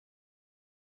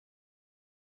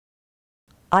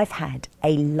I've had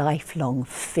a lifelong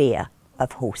fear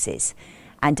of horses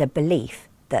and a belief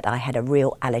that I had a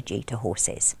real allergy to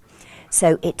horses.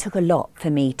 So it took a lot for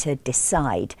me to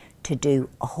decide to do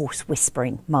a horse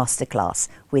whispering masterclass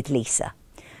with Lisa.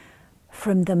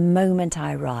 From the moment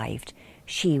I arrived,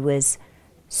 she was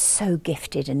so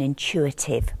gifted and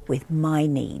intuitive with my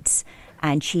needs,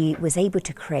 and she was able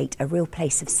to create a real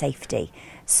place of safety,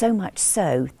 so much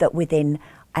so that within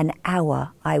an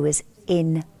hour I was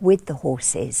in with the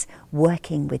horses,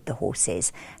 working with the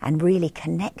horses and really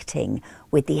connecting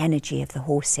with the energy of the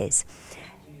horses.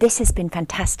 This has been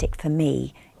fantastic for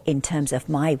me in terms of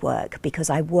my work, because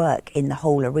I work in the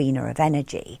whole arena of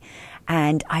energy,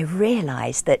 and I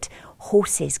realise that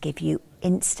horses give you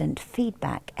instant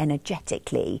feedback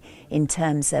energetically in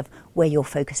terms of where you're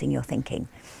focusing your thinking.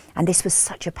 And this was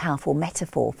such a powerful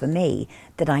metaphor for me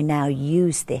that I now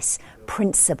use this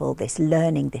principle, this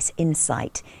learning, this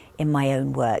insight in my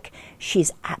own work.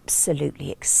 She's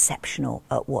absolutely exceptional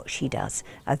at what she does,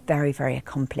 a very, very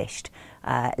accomplished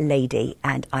lady,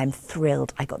 and I'm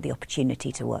thrilled I got the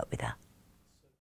opportunity to work with her.